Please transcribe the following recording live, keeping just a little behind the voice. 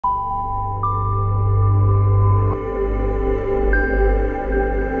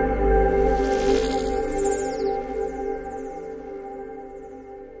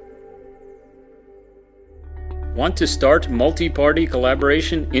Want to start multi-party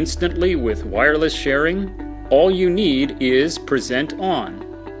collaboration instantly with wireless sharing? All you need is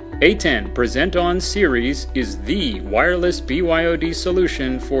PresentON. ATEN PresentON Series is the wireless BYOD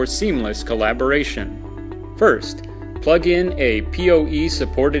solution for seamless collaboration. First, plug in a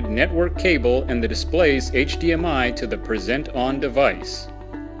PoE-supported network cable and the display's HDMI to the PresentON device.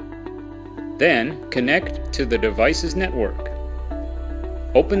 Then, connect to the device's network.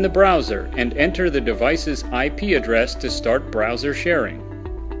 Open the browser and enter the device's IP address to start browser sharing.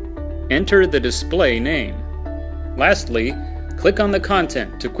 Enter the display name. Lastly, click on the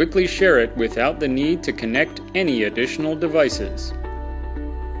content to quickly share it without the need to connect any additional devices.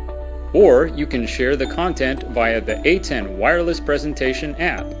 Or you can share the content via the ATEN Wireless Presentation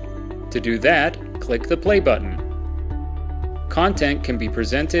app. To do that, click the play button. Content can be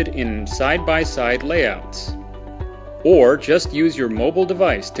presented in side-by-side layouts. Or just use your mobile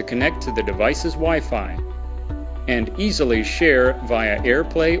device to connect to the device's Wi-Fi and easily share via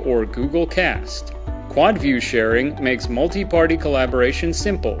AirPlay or Google Cast. Quad view sharing makes multi-party collaboration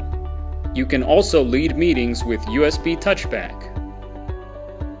simple. You can also lead meetings with USB touchback.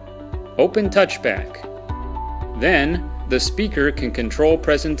 Open touchback. Then, the speaker can control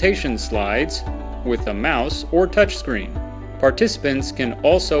presentation slides with a mouse or touchscreen. Participants can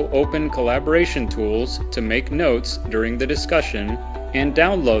also open collaboration tools to make notes during the discussion and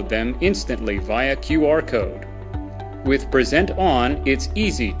download them instantly via QR code. With PresentON, it's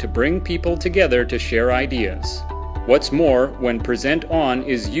easy to bring people together to share ideas. What's more, when PresentON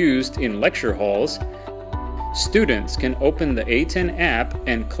is used in lecture halls, students can open the ATEN app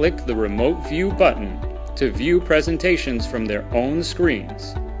and click the Remote View button to view presentations from their own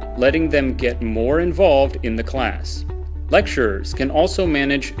screens, letting them get more involved in the class. Lecturers can also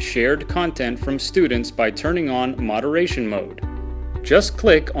manage shared content from students by turning on moderation mode. Just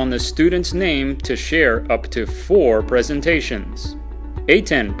click on the student's name to share up to 4 presentations.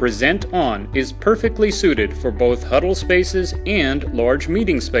 ATEN PresentON is perfectly suited for both huddle spaces and large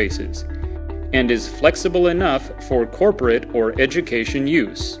meeting spaces, and is flexible enough for corporate or education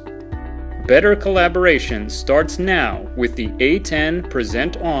use. Better collaboration starts now with the ATEN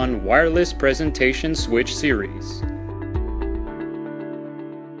PresentON Wireless Presentation Switch Series.